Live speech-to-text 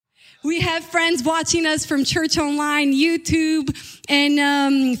We have friends watching us from Church Online, YouTube,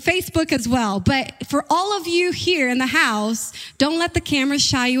 and Facebook as well. But for all of you here in the house, don't let the cameras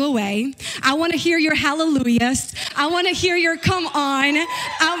shy you away. I want to hear your hallelujahs. I want to hear your come on.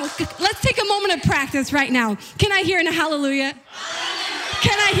 Let's take a moment of practice right now. Can I hear an hallelujah?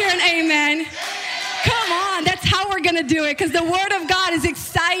 Can I hear an amen? Come on, that's how we're going to do it, because the Word of God is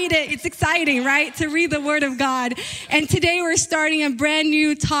exciting. It's exciting, right, to read the Word of God. And today we're starting a brand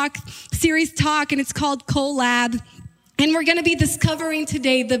new series, and it's called Collab. And we're going to be discovering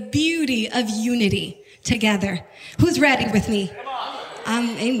today the beauty of unity together. Who's ready with me?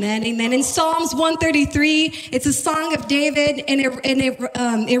 Amen, amen. In Psalms 133, it's a song of David, and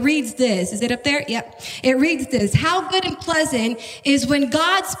it reads this. Is it up there? Yep. It reads this. How good and pleasant is when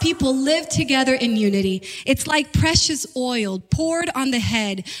God's people live together in unity. It's like precious oil poured on the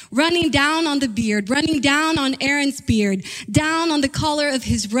head, running down on the beard, running down on Aaron's beard, down on the collar of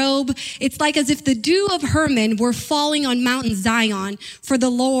his robe. It's like as if the dew of Hermon were falling on Mount Zion, for the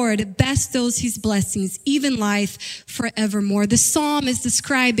Lord bestows his blessings, even life forevermore. The psalm is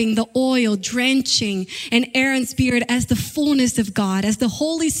describing the oil drenching and Aaron's beard as the fullness of God, as the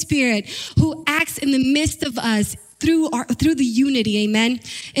Holy Spirit who acts in the midst of us through the unity, amen?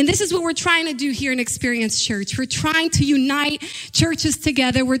 And this is what we're trying to do here in Experience Church. We're trying to unite churches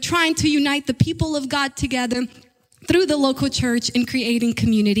together. We're trying to unite the people of God together through the local church in creating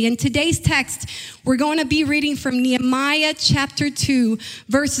community. And today's text, we're going to be reading from Nehemiah chapter 2,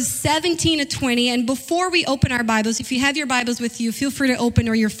 verses 17 to 20. And before we open our Bibles, if you have your Bibles with you, feel free to open,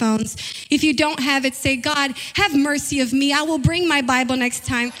 or your phones. If you don't have it, say, God, have mercy of me. I will bring my Bible next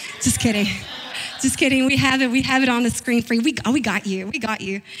time. Just kidding. Just kidding. We have it on the screen for you. We got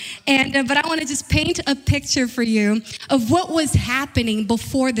you. And but I want to just paint a picture for you of what was happening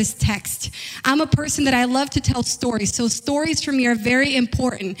before this text. I'm a person that I love to tell stories, so stories for me are very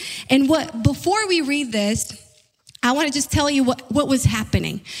important. And before we read this, I want to just tell you what was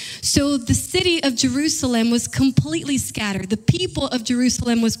happening. So the city of Jerusalem was completely scattered. The people of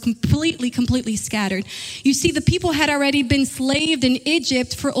Jerusalem was completely scattered. You see, the people had already been enslaved in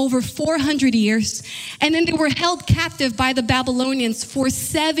Egypt for over 400 years. And then they were held captive by the Babylonians for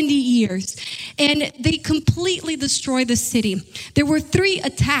 70 years. And they completely destroyed the city. There were 3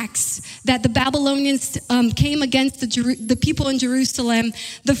 attacks that the Babylonians came against the people in Jerusalem.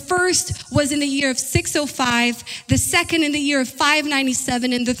 The first was in the year of 605. The second in the year of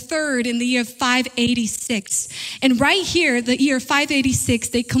 597, and the third in the year of 586. And right here, the year 586,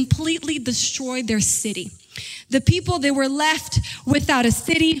 they completely destroyed their city. The people, they were left without a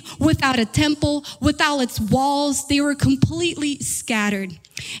city, without a temple, without its walls. They were completely scattered.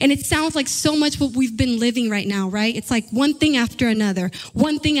 And it sounds like so much what we've been living right now, right? It's like one thing after another,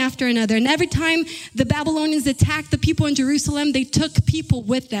 one thing after another. And every time the Babylonians attacked the people in Jerusalem, they took people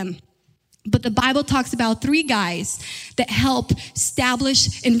with them. But the Bible talks about 3 guys that help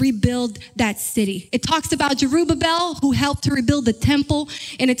establish and rebuild that city. It talks about Zerubbabel, who helped to rebuild the temple.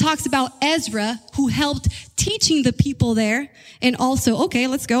 And it talks about Ezra, who helped teaching the people there. And also, okay,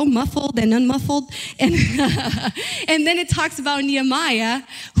 let's go, muffled and unmuffled. And, and then it talks about Nehemiah,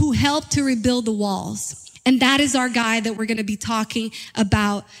 who helped to rebuild the walls. And that is our guy that we're going to be talking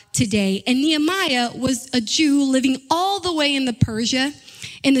about today. And Nehemiah was a Jew living all the way in Persia,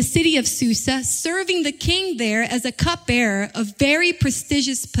 in the city of Susa, serving the king there as a cupbearer, a very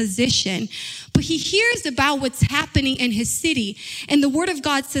prestigious position. But he hears about what's happening in his city. And the word of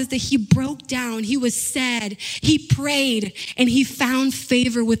God says that he broke down, he was sad, he prayed, and he found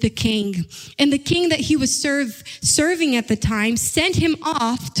favor with the king. And the king that he was serving at the time sent him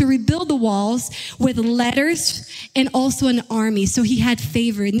off to rebuild the walls with letters and also an army. So he had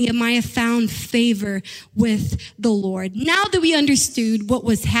favor. Nehemiah found favor with the Lord. Now that we understood what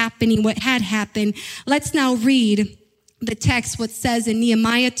was happening, what had happened, let's now read the text, what says in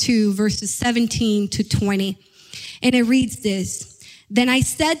Nehemiah 2, verses 17 to 20. And it reads this. Then I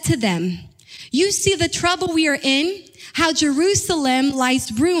said to them, you see the trouble we are in, how Jerusalem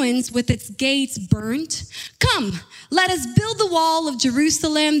lies ruins with its gates burnt. Come, let us build the wall of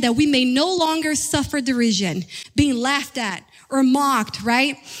Jerusalem that we may no longer suffer derision, being laughed at or mocked,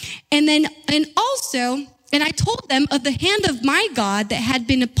 right? And I told them of the hand of my God that had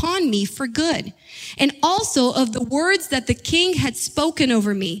been upon me for good, and also of the words that the king had spoken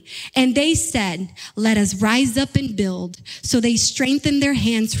over me. And they said, let us rise up and build. So they strengthened their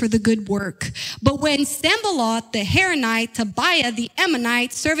hands for the good work. But when Sanballat, the Haranite, Tobiah, the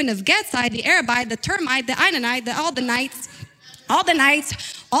Ammonite, servant of Getsai, the Arabite, the Termite, the Inanite, all the knights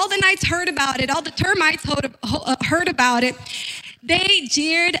heard about it, all the termites heard about it, they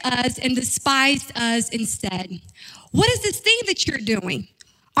jeered us and despised us and said, what is this thing that you're doing?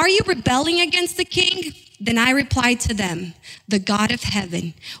 Are you rebelling against the king? Then I replied to them, the God of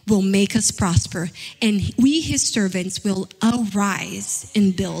heaven will make us prosper, and we, his servants, will arise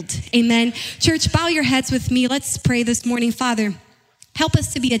and build. Amen. Church, bow your heads with me. Let's pray this morning. Father, help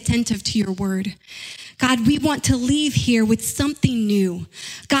us to be attentive to your word. God, we want to leave here with something new.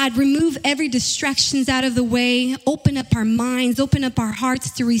 God, remove every distractions out of the way. Open up our minds, open up our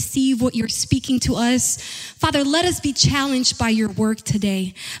hearts to receive what you're speaking to us. Father, let us be challenged by your work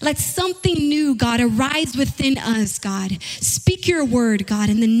today. Let something new, God, arise within us, God. Speak your word,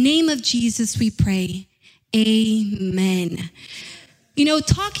 God. In the name of Jesus, we pray. Amen. You know,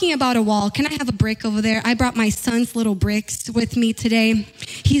 talking about a wall, can I have a brick over there? I brought my son's little bricks with me today.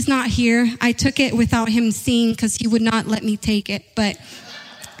 He's not here. I took it without him seeing because he would not let me take it. But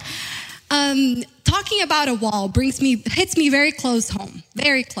talking about a wall hits me very close home,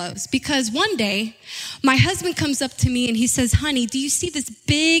 very close. Because one day, my husband comes up to me and he says, honey, do you see this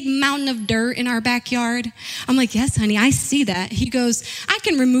big mountain of dirt in our backyard? I'm like, yes, honey, I see that. He goes, I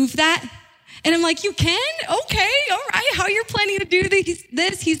can remove that. And I'm like, you can? Okay, all right. How you're planning to do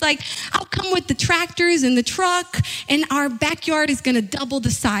this? He's like, I'll come with the tractors and the truck, and our backyard is going to double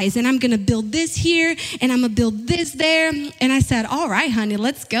the size. And I'm going to build this here, and I'm going to build this there. And I said, all right, honey,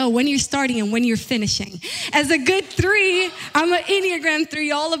 let's go. When you're starting and when you're finishing. As a good 3, I'm an Enneagram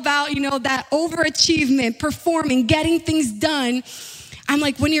 3, all about, that overachievement, performing, getting things done. I'm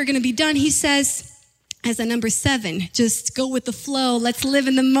like, when you're going to be done? He says, as a number 7, just go with the flow. Let's live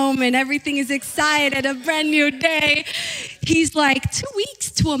in the moment. Everything is excited, a brand new day. He's like, 2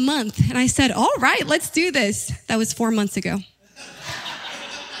 weeks to a month. And I said, all right, let's do this. That was 4 months ago.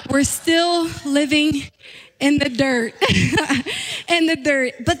 We're still living in the dirt,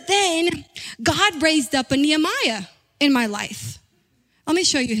 But then God raised up a Nehemiah in my life. Let me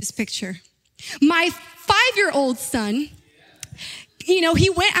show you his picture. My 5-year-old son, he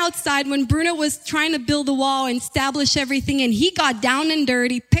went outside when Bruno was trying to build the wall and establish everything, and he got down and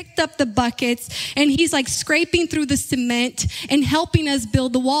dirty, picked up the buckets, and he's like scraping through the cement and helping us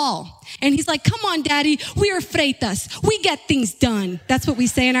build the wall. And he's like, come on, Daddy, we are freitas. We get things done. That's what we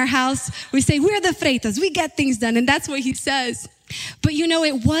say in our house. We say, we're the freitas. We get things done. And that's what he says. But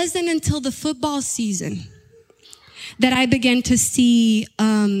it wasn't until the football season that I began to see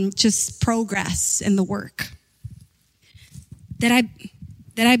just progress in the work. That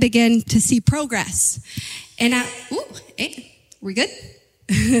I began to see progress. And we're good?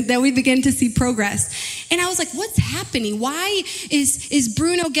 That we began to see progress. And I was like, what's happening? Why is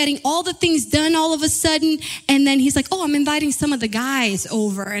Bruno getting all the things done all of a sudden? And then he's like, oh, I'm inviting some of the guys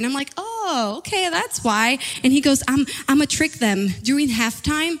over. And I'm like, oh, okay, that's why. And he goes, I'm going to trick them. During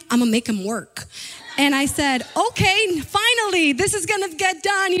halftime, I'm going to make them work. And I said, okay, finally, this is going to get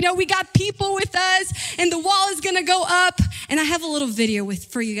done. We got people with us, and the wall is going to go up. And I have a little video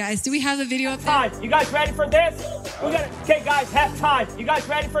for you guys. Do we have a video up there? You guys ready for this? Okay, guys, half time. You guys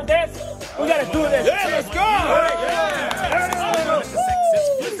ready for this? We got to do this. Yeah, let's go.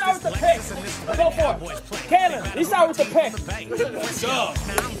 You start with the pick. Go for it. Caleb, you start with the pick. Let's go.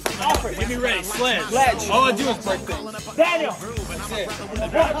 Alfred, Get me ready. Sledge. All I do is break things. Daniel. That's it.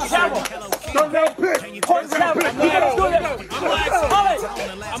 Don't let pick. Point seven. You got to do this.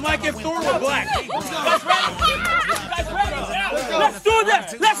 I'm like if Thor were black. You guys ready? Let's do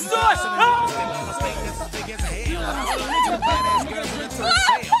this. Let's do it.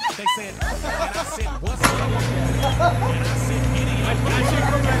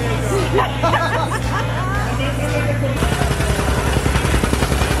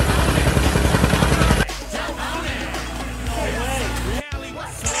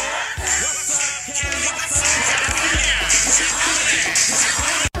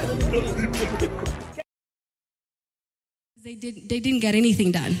 They didn't get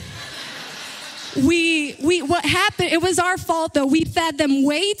anything done. What happened, it was our fault though. We fed them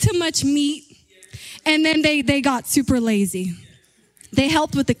way too much meat, and then they got super lazy. They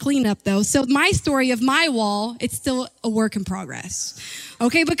helped with the cleanup though. So my story of my wall, it's still a work in progress.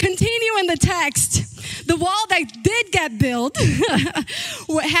 Okay, but continue in the text. The wall that did get built,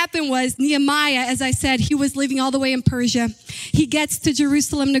 what happened was Nehemiah, as I said, he was living all the way in Persia. He gets to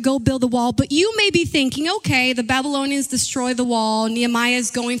Jerusalem to go build the wall. But you may be thinking, okay, the Babylonians destroy the wall. Nehemiah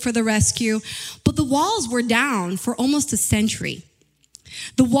is going for the rescue. But the walls were down for almost a century.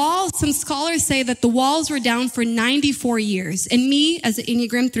 The walls, some scholars say that the walls were down for 94 years. And me, as an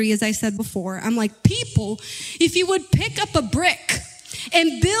Enneagram 3, as I said before, I'm like, people, if you would pick up a brick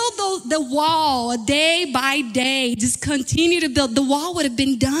and build the wall day by day, just continue to build, the wall would have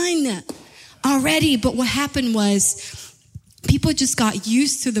been done already. But what happened was people just got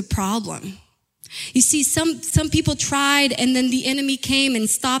used to the problem. You see, some people tried and then the enemy came and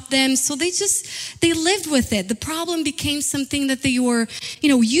stopped them. So they lived with it. The problem became something that they were,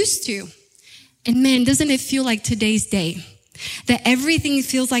 used to. And man, doesn't it feel like today's day? That everything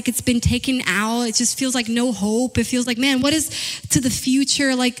feels like it's been taken out. It just feels like no hope. It feels like, man, what is to the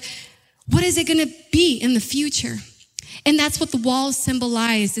future? Like, what is it going to be in the future? And that's what the walls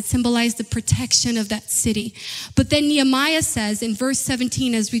symbolized. It symbolized the protection of that city. But then Nehemiah says in verse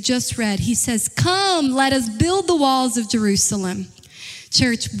 17, as we just read, he says, come, let us build the walls of Jerusalem.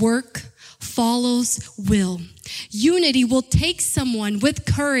 Church, work follows will. Unity will take someone with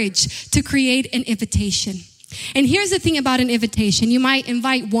courage to create an invitation. And here's the thing about an invitation. You might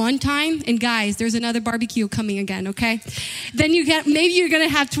invite one time, and guys, there's another barbecue coming again, okay? Then maybe you're going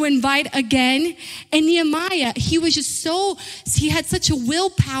to have to invite again. And Nehemiah, he had such a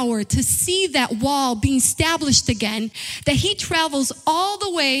willpower to see that wall being established again that he travels all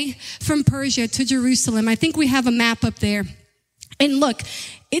the way from Persia to Jerusalem. I think we have a map up there. And look,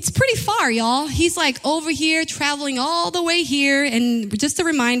 it's pretty far, y'all. He's like over here, traveling all the way here. And just a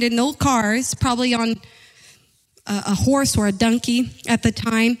reminder, no cars, probably on a horse or a donkey at the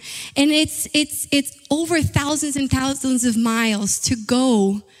time. And it's over thousands and thousands of miles to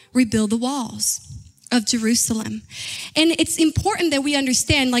go rebuild the walls of Jerusalem. And it's important that we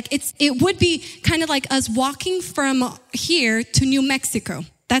understand, like it would be kind of like us walking from here to New Mexico.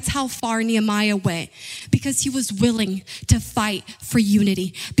 That's how far Nehemiah went, because he was willing to fight for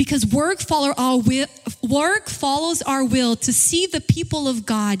unity. Because work follows our will to see the people of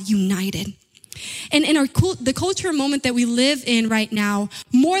God united. And in the cultural moment that we live in right now,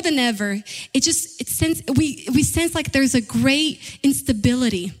 more than ever, we sense like there's a great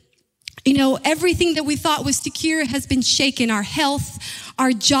instability. Everything that we thought was secure has been shaken. Our health,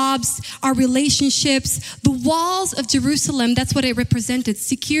 our jobs, our relationships, the walls of Jerusalem, that's what it represented,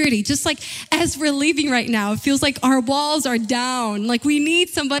 security. Just like as we're leaving right now, it feels like our walls are down. Like we need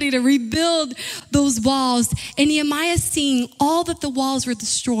somebody to rebuild those walls. And Nehemiah, seeing all that the walls were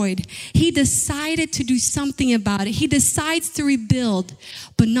destroyed, he decided to do something about it. He decides to rebuild,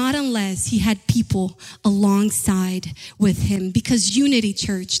 but not unless he had people alongside with him. Because unity,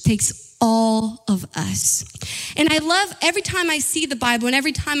 church, takes all of us. And I love every time I see the Bible and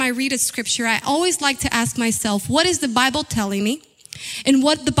every time I read a scripture, I always like to ask myself, what is the Bible telling me? And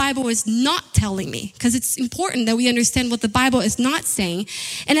what the Bible is not telling me? Because it's important that we understand what the Bible is not saying.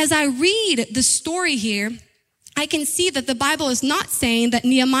 And as I read the story here, I can see that the Bible is not saying that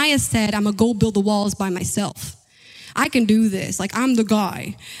Nehemiah said, I'm going to go build the walls by myself. I can do this. Like, I'm the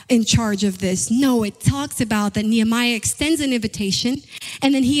guy in charge of this. No, it talks about that Nehemiah extends an invitation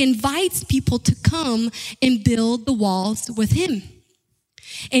and then he invites people to come and build the walls with him.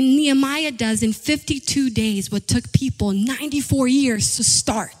 And Nehemiah does in 52 days what took people 94 years to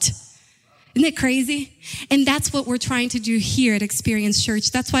start. Isn't it crazy? And that's what we're trying to do here at Experience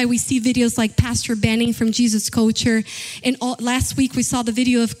Church. That's why we see videos like Pastor Benning from Jesus Culture. And last week we saw the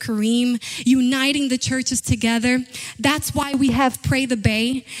video of Kareem uniting the churches together. That's why we have Pray the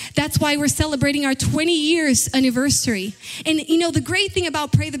Bay. That's why we're celebrating our 20 years anniversary. And the great thing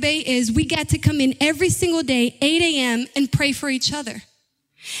about Pray the Bay is we get to come in every single day, 8 a.m. and pray for each other.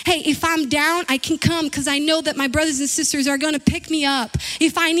 Hey, if I'm down, I can come because I know that my brothers and sisters are going to pick me up.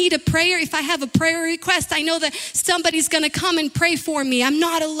 If I need a prayer, if I have a prayer request, I know that somebody's going to come and pray for me. I'm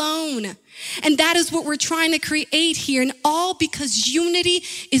not alone. And that is what we're trying to create here. And all because unity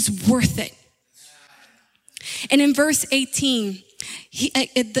is worth it. And in verse 18,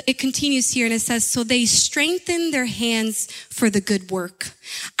 it continues here and it says, so they strengthened their hands for the good work.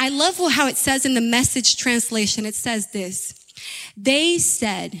 I love how it says in the Message translation. It says this. They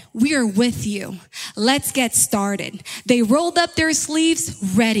said, we are with you. Let's get started. They rolled up their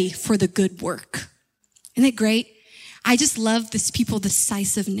sleeves, ready for the good work. Isn't that great? I just love this people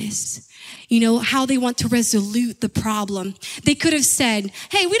decisiveness. How they want to resolute the problem. They could have said,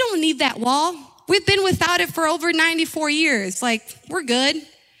 hey, we don't need that wall. We've been without it for over 94 years. Like, we're good.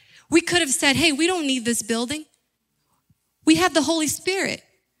 We could have said, hey, we don't need this building. We have the Holy Spirit.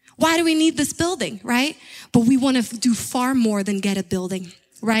 Why do we need this building, right? But we want to do far more than get a building,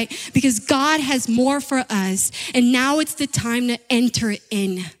 right? Because God has more for us, and now it's the time to enter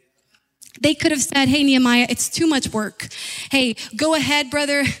in. They could have said, hey, Nehemiah, it's too much work. Hey, go ahead,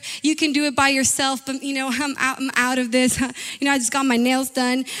 brother. You can do it by yourself, but I'm out of this. I just got my nails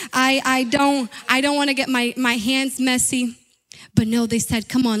done. I don't want to get my hands messy. But no, they said,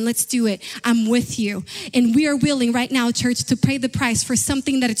 come on, let's do it. I'm with you. And we are willing right now, church, to pay the price for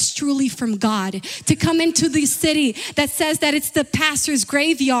something that it's truly from God. To come into the city that says that it's the pastor's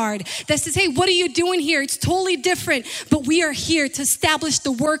graveyard. That says, hey, what are you doing here? It's totally different. But we are here to establish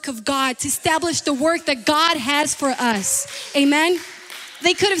the work of God, to establish the work that God has for us. Amen?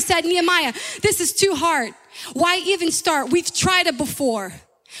 They could have said, Nehemiah, this is too hard. Why even start? We've tried it before.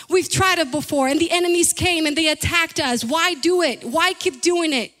 We've tried it before, and the enemies came and they attacked us. Why do it? Why keep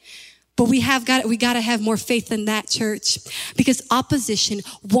doing it? But we got to have more faith than that, church, because opposition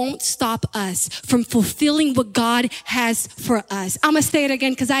won't stop us from fulfilling what God has for us. I'm going to say it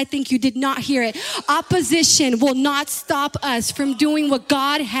again because I think you did not hear it. Opposition will not stop us from doing what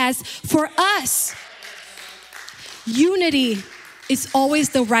God has for us. Unity is always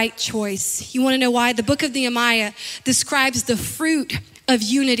the right choice. You want to know why? The book of Nehemiah describes the fruit of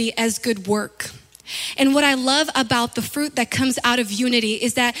unity as good work. And what I love about the fruit that comes out of unity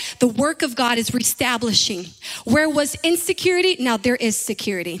is that the work of God is reestablishing. Where was insecurity? Now there is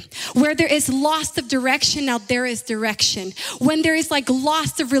security. Where there is loss of direction, now there is direction. When there is like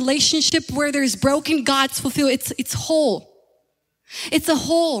loss of relationship, where there's broken, God's fulfilled. It's whole. It's a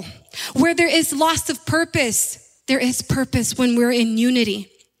whole. Where there is loss of purpose, there is purpose when we're in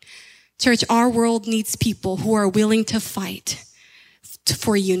unity. Church, our world needs people who are willing to fight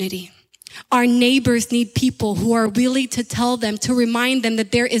for unity. Our neighbors need people who are willing to tell them, to remind them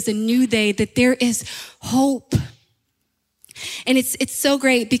that there is a new day, that there is hope. And it's so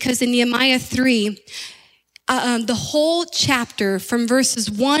great because in Nehemiah 3, the whole chapter from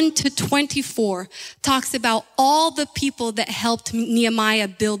verses 1 to 24 talks about all the people that helped Nehemiah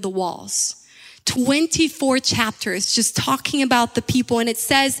build the walls. 24 chapters just talking about the people. And it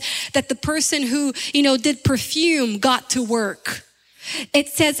says that the person who, did perfume got to work. It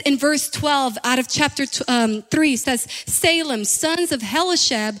says in verse 12 out of chapter 3 says, Salem, sons of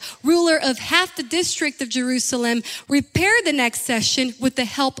Helishab, ruler of half the district of Jerusalem, repaired the next session with the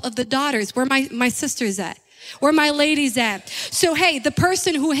help of the daughters. Where my sisters at? Where my ladies at? So, hey, the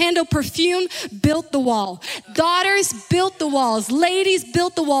person who handled perfume built the wall. Daughters built the walls. Ladies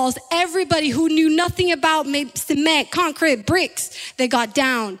built the walls. Everybody who knew nothing about cement, concrete, bricks, they got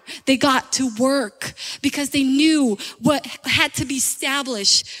down. They got to work because they knew what had to be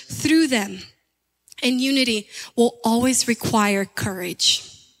established through them. And unity will always require courage.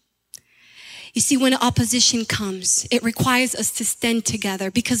 You see, when opposition comes, it requires us to stand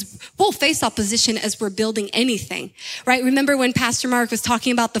together because we'll face opposition as we're building anything, right? Remember when Pastor Mark was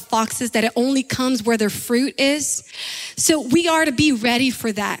talking about the foxes, that it only comes where their fruit is? So we are to be ready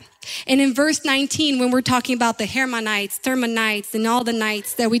for that. And in verse 19, when we're talking about the Hermonites, Thermonites, and all the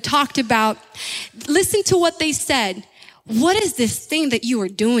nights that we talked about, listen to what they said. What is this thing that you are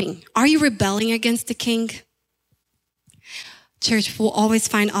doing? Are you rebelling against the king? Church, we'll always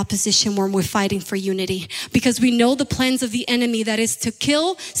find opposition when we're fighting for unity because we know the plans of the enemy, that is to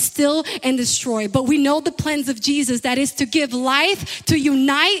kill, steal, and destroy. But we know the plans of Jesus, that is to give life, to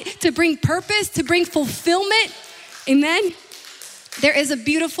unite, to bring purpose, to bring fulfillment. Amen? There is a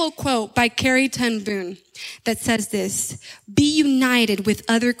beautiful quote by Carrie Ten Boom that says this: be united with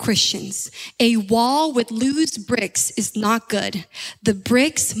other Christians. A wall with loose bricks is not good. The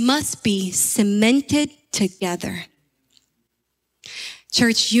bricks must be cemented together.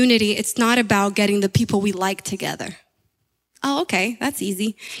 Church, unity, it's not about getting the people we like together. Oh, okay, that's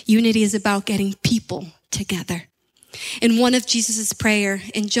easy. Unity is about getting people together. In one of Jesus' prayer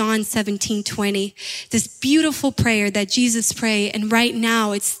in John 17:20, this beautiful prayer that Jesus prayed, and right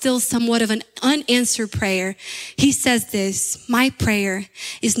now it's still somewhat of an unanswered prayer. He says this: my prayer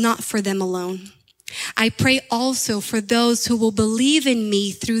is not for them alone. I pray also for those who will believe in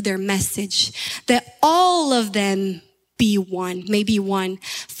me through their message, that all of them may be one.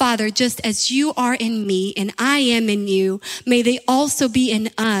 Father, just as you are in me and I am in you, may they also be in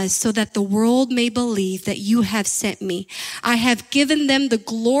us, so that the world may believe that you have sent me. I have given them the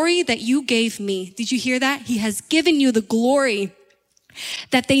glory that you gave me. Did you hear that? He has given you the glory,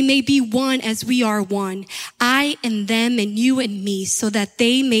 that they may be one as we are one. I and them and you and me, so that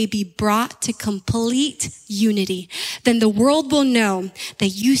they may be brought to complete unity. Then the world will know that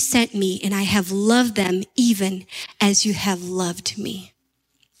you sent me and I have loved them even as you have loved me.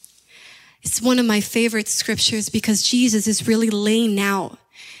 It's one of my favorite scriptures because Jesus is really laying out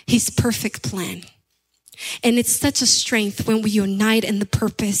his perfect plan. And it's such a strength when we unite in the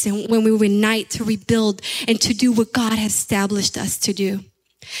purpose and when we unite to rebuild and to do what God has established us to do.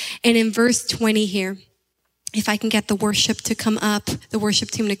 And in verse 20 here, if I can get the worship team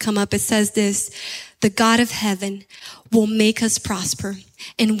to come up, it says this: the God of heaven will make us prosper,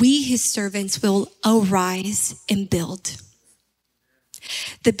 and we, his servants, will arise and build.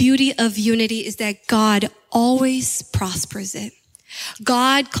 The beauty of unity is that God always prospers it.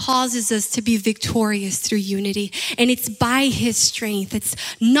 God causes us to be victorious through unity, and it's by his strength. It's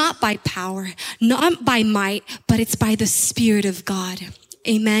not by power, not by might, but it's by the Spirit of God.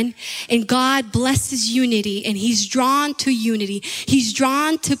 Amen. And God blesses unity, and he's drawn to unity. He's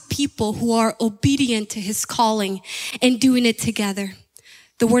drawn to people who are obedient to his calling and doing it together.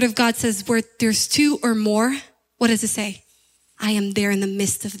 The word of God says where there's two or more, what does it say? I am there in the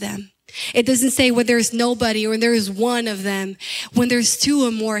midst of them. It doesn't say where there's nobody or there is one of them. When there's two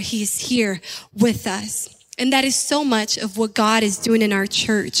or more, he's here with us. And that is so much of what God is doing in our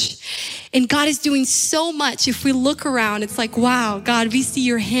church. And God is doing so much. If we look around, it's like, wow, God, we see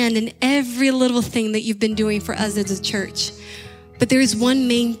your hand in every little thing that you've been doing for us as a church. But there is one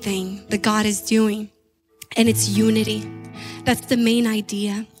main thing that God is doing, and it's unity. That's the main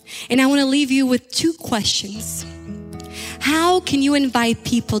idea. And I want to leave you with two questions. How can you invite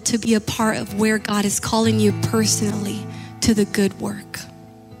people to be a part of where God is calling you personally to the good work?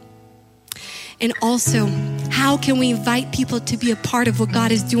 And also, how can we invite people to be a part of what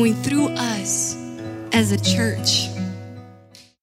God is doing through us as a church?